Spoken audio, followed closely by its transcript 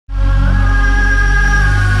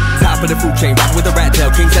top of the food chain, rocking with the rat tail,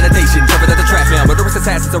 king sanitation, covered at the trash now, murderous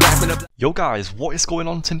assassins harassment of. Yo guys, what is going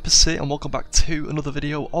on? Timpersy, and welcome back to another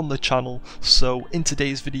video on the channel. So in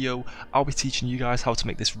today's video, I'll be teaching you guys how to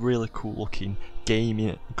make this really cool looking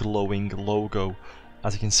gaming glowing logo.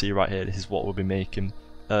 As you can see right here, this is what we'll be making.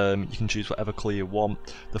 You can choose whatever colour you want.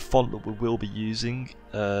 The font that we will be using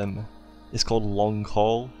is called Long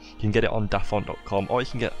Haul. You can get it on dafont.com, or you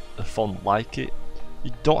can get a font like it.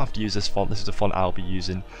 You don't have to use this font. This is the font I'll be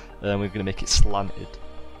using. We're going to make it slanted.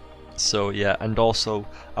 So yeah, and also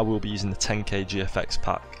I will be using the 10k GFX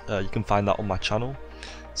pack. You can find that on my channel.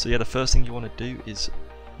 So yeah, the first thing you want to do is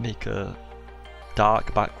make a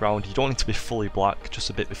dark background. You don't need to be fully black, just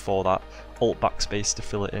a bit before that. Alt backspace to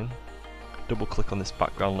fill it in. Double click on this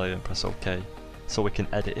background layer and press OK so we can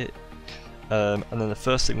edit it. And then the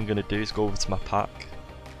first thing we're going to do is go over to my pack,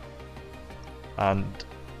 and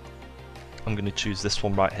I'm going to choose this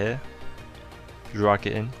one right here, drag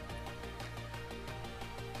it in,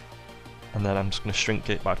 and then I'm just going to shrink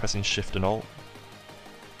it by pressing Shift and Alt,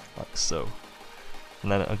 like so.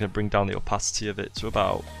 And then I'm going to bring down the opacity of it to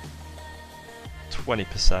about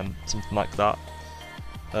 20%, something like that.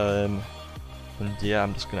 And yeah,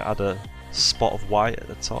 I'm just going to add a spot of white at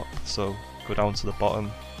the top, so go down to the bottom,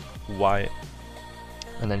 white,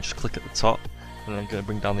 and then just click at the top, and then I'm going to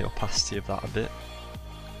bring down the opacity of that a bit,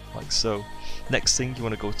 like so. Next thing, you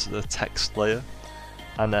want to go to the text layer,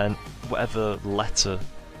 and then whatever letter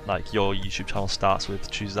like your YouTube channel starts with,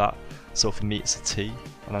 choose that. So for me it's a T,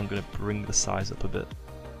 and I'm going to bring the size up a bit.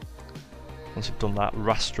 Once you've done that,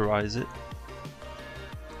 rasterize it,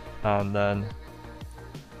 and then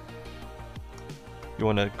you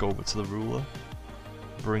want to go over to the ruler,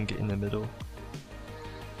 bring it in the middle,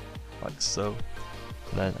 like so,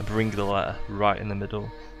 and then bring the letter right in the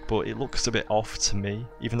middle. But it looks a bit off to me,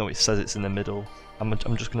 even though it says it's in the middle. I'm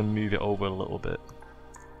just going to move it over a little bit.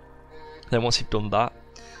 Then once you've done that,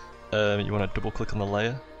 you want to double click on the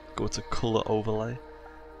layer, go to color overlay,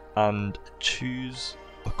 and choose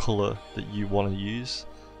a color that you want to use.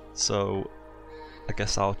 So I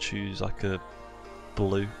guess I'll choose like a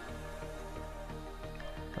blue.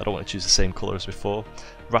 I don't want to choose the same color as before.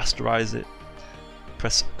 Rasterize it,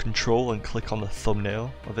 press Control and click on the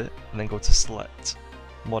thumbnail of it, and then go to Select,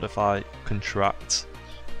 Modify, Contract,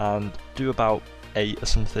 and do about 8 or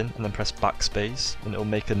something, and then press Backspace, and it'll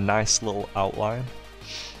make a nice little outline.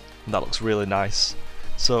 And that looks really nice.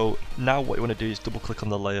 So now what you want to do is double click on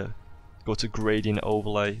the layer, go to Gradient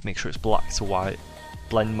Overlay, make sure it's black to white,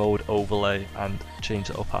 Blend Mode Overlay, and change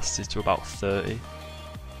the opacity to about 30.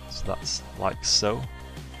 So that's like so.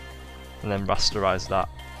 And then rasterize that.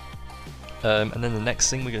 And then the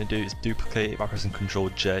next thing we're going to do is duplicate it by pressing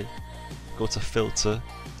Ctrl J, go to Filter,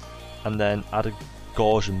 and then add a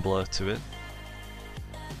Gaussian blur to it.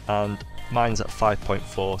 And mine's at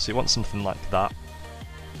 5.4, so you want something like that.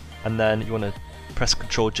 And then you want to press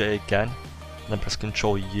Ctrl J again, and then press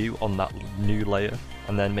Ctrl U on that new layer,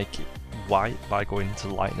 and then make it white by going to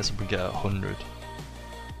lightness and bring it at 100.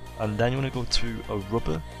 And then you want to go to a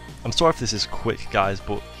rubber. I'm sorry if this is quick guys,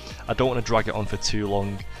 but I don't want to drag it on for too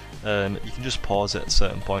long. You can just pause it at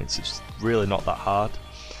certain points, it's really not that hard.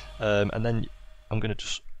 And then I'm going to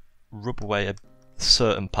just rub away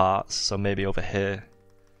certain parts, so maybe over here,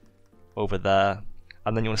 over there,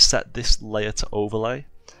 and then you want to set this layer to overlay,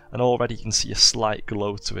 and already you can see a slight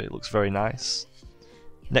glow to it. It looks very nice.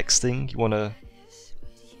 Next thing, you want to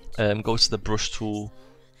go to the brush tool,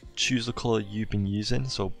 choose the colour you've been using,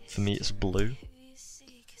 so for me it's blue,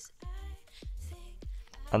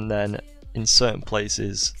 and then in certain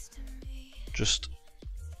places just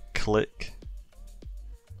click,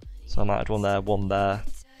 so I might add one there,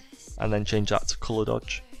 and then change that to colour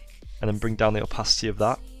dodge, and then bring down the opacity of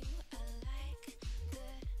that.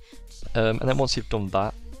 And then once you've done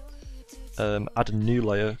that, add a new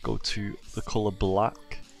layer, go to the colour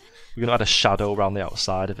black. We're going to add a shadow around the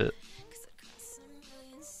outside of it,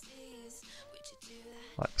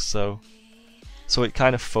 like so. So it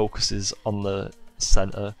kind of focuses on the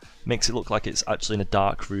center, makes it look like it's actually in a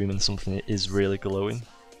dark room and something that is really glowing,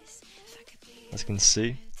 as you can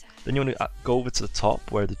see. Then you want to go over to the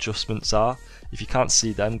top where the adjustments are. If you can't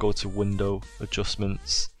see them, go to Window,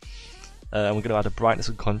 Adjustments. We're going to add a brightness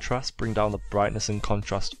and contrast, bring down the brightness and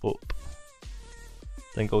contrast up.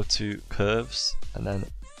 Then go to Curves, and then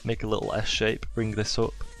make a little S shape, bring this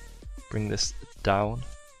up, bring this down.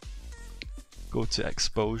 Go to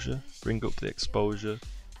Exposure, bring up the exposure,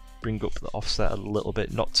 bring up the offset a little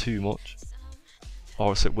bit, not too much, or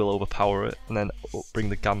else it will overpower it, and then bring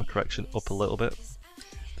the gamma correction up a little bit.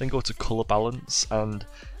 Then go to Color Balance, and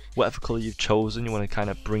whatever colour you've chosen, you want to kind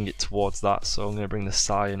of bring it towards that, so I'm going to bring the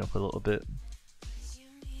cyan up a little bit.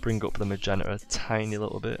 bring up the magenta a tiny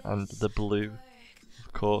little bit, and the blue,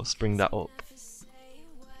 of course, bring that up.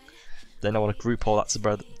 Then I want to group all that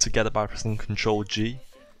together by pressing Ctrl G.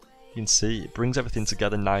 You can see it brings everything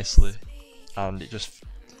together nicely, and it just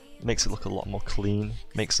makes it look a lot more clean,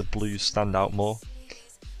 makes the blues stand out more.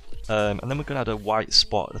 And then we're going to add a white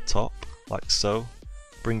spot at the top, like so.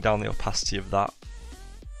 Bring down the opacity of that.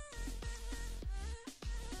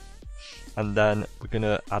 And then we're going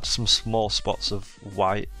to add some small spots of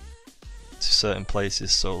white to certain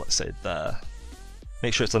places, so let's say there.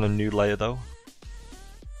 Make sure it's on a new layer though.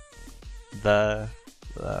 There,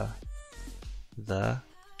 there, there.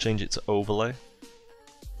 Change it to overlay.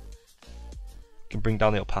 You can bring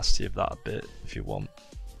down the opacity of that a bit if you want.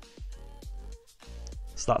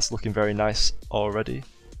 So that's looking very nice already.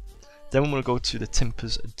 Then we're going to go to the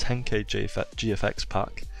Timpers 10K GFX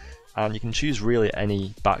pack, and you can choose really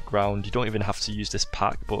any background. You don't even have to use this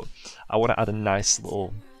pack, but I want to add a nice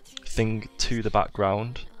little thing to the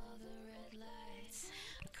background.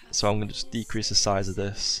 So I'm going to just decrease the size of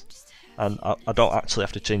this, and I don't actually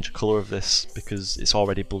have to change the colour of this because it's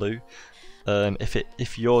already blue.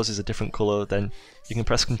 If yours is a different colour, then you can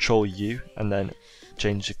press Ctrl U and then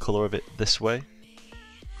change the colour of it this way.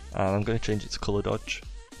 And I'm going to change it to colour dodge.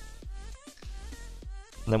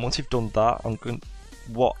 And then once you've done that,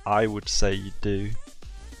 what I would say you do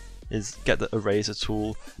is get the eraser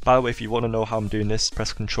tool. By the way, if you want to know how I'm doing this,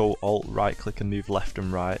 press Ctrl Alt right click and move left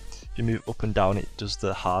and right. If you move up and down, it does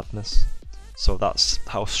the hardness. So that's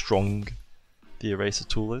how strong the eraser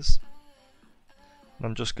tool is. And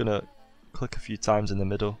I'm just gonna click a few times in the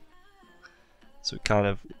middle, so it kind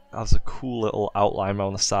of has a cool little outline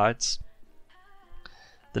around the sides.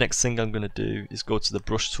 The next thing I'm gonna do is go to the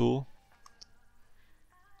brush tool,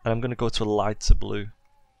 and I'm gonna go to a lighter blue.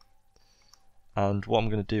 And what I'm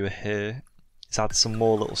gonna do here is add some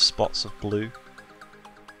more little spots of blue.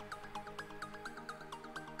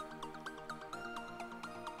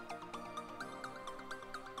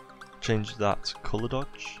 Change that to colour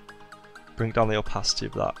dodge, bring down the opacity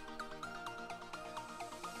of that.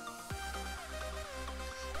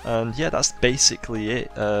 And yeah, that's basically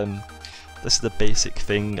it. This is the basic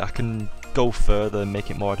thing. I can go further and make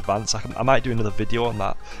it more advanced. I might do another video on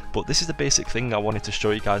that, but this is the basic thing I wanted to show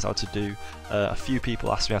you guys how to do. A few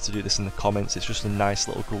people asked me how to do this in the comments. It's just a nice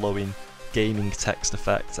little glowing gaming text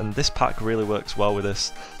effect, and this pack really works well with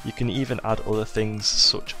this. You can even add other things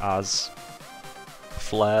such as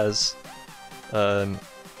flares, one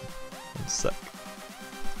sec.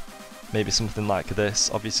 Maybe something like this.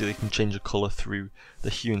 Obviously you can change the colour through the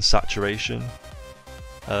hue and saturation.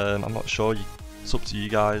 I'm not sure, it's up to you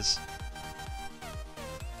guys.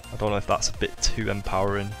 I don't know if that's a bit too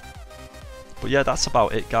empowering. But yeah, that's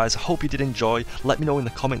about it guys. I hope you did enjoy. Let me know in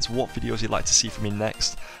the comments what videos you'd like to see from me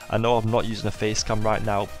next. I know I'm not using a face cam right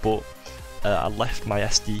now, but I left my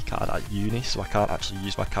SD card at uni, so I can't actually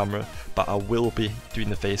use my camera, but I will be doing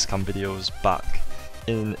the facecam videos back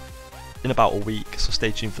in about a week, so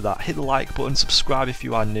stay tuned for that. Hit the like button, subscribe if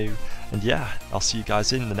you are new, and yeah, I'll see you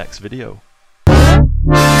guys in the next video.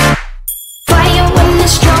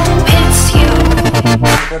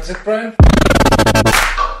 That's it, Brian?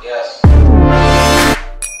 Yes.